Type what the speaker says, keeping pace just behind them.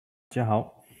大家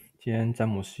好，今天詹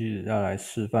姆士要来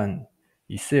示范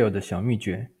Excel 的小秘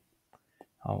诀。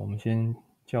好，我们先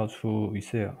叫出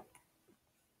Excel。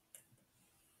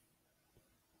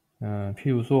譬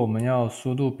如说我们要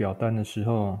输入表单的时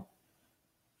候，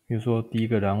譬如说第一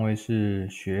个栏位是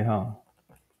学号，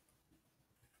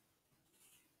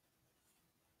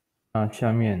那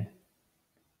下面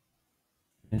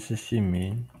是姓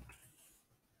名。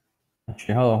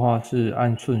学号的话是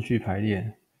按顺序排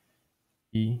列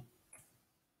，1、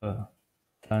2、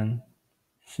3、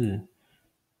4，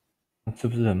是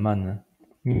不是很慢呢？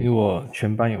因为如果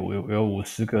全班有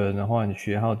50个人的话，你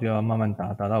学号就要慢慢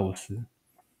打到50。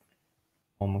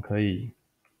我们可以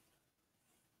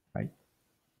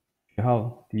学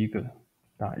号第一个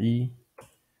打1，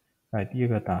第二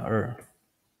个打2，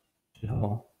之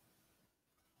后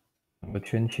两个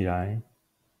圈起来，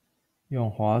用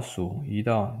滑鼠移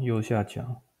到右下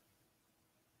角，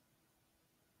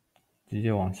直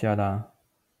接往下拉，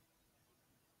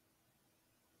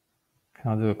看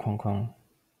到这个框框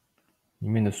里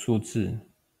面的数字，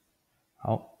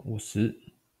好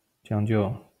，50，这样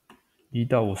就1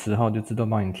到50号就自动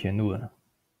帮你填入了，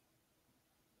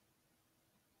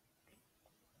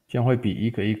这样会比一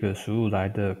个一个输入来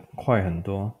的快很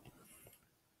多。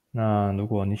那如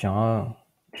果你想要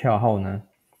跳号呢？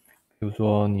比如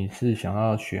说你是想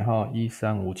要学号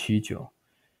13579，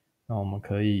那我们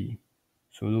可以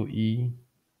输入1、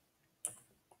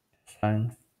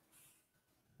3，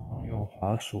然后用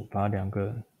滑鼠把两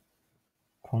个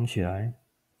框起来，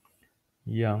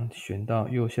一样选到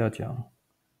右下角，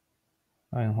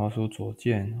按滑鼠左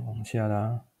键往下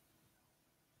拉，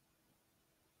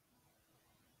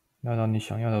拉到你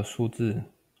想要的数字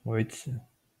为止。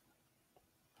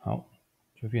好，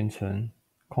就变成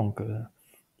空格了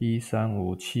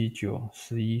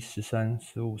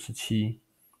，1357911131517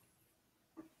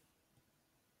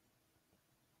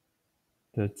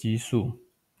的基数。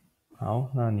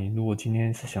好，那你如果今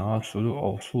天是想要输入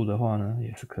偶数的话呢，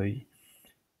也是可以。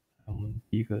我们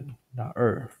第一个打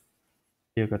2，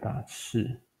第二个打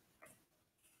4，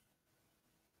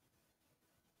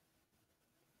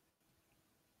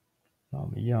那我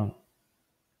们一样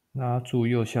拉住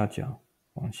右下角，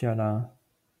往下拉，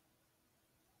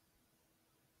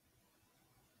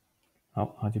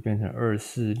好，它就变成2、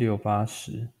4、6、8、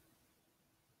10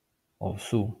偶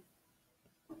数。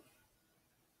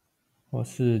或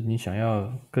是你想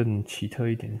要更奇特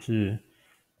一点是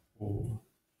5、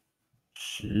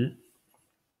10，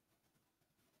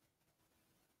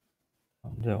我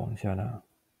们再往下拉，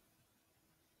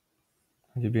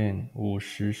它就变5、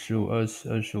10、15、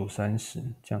20、25、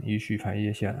30，这样依序排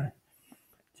列下来，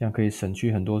这样可以省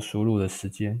去很多输入的时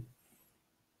间。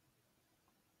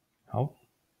好，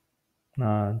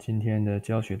那今天的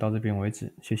教学到这边为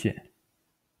止，谢谢。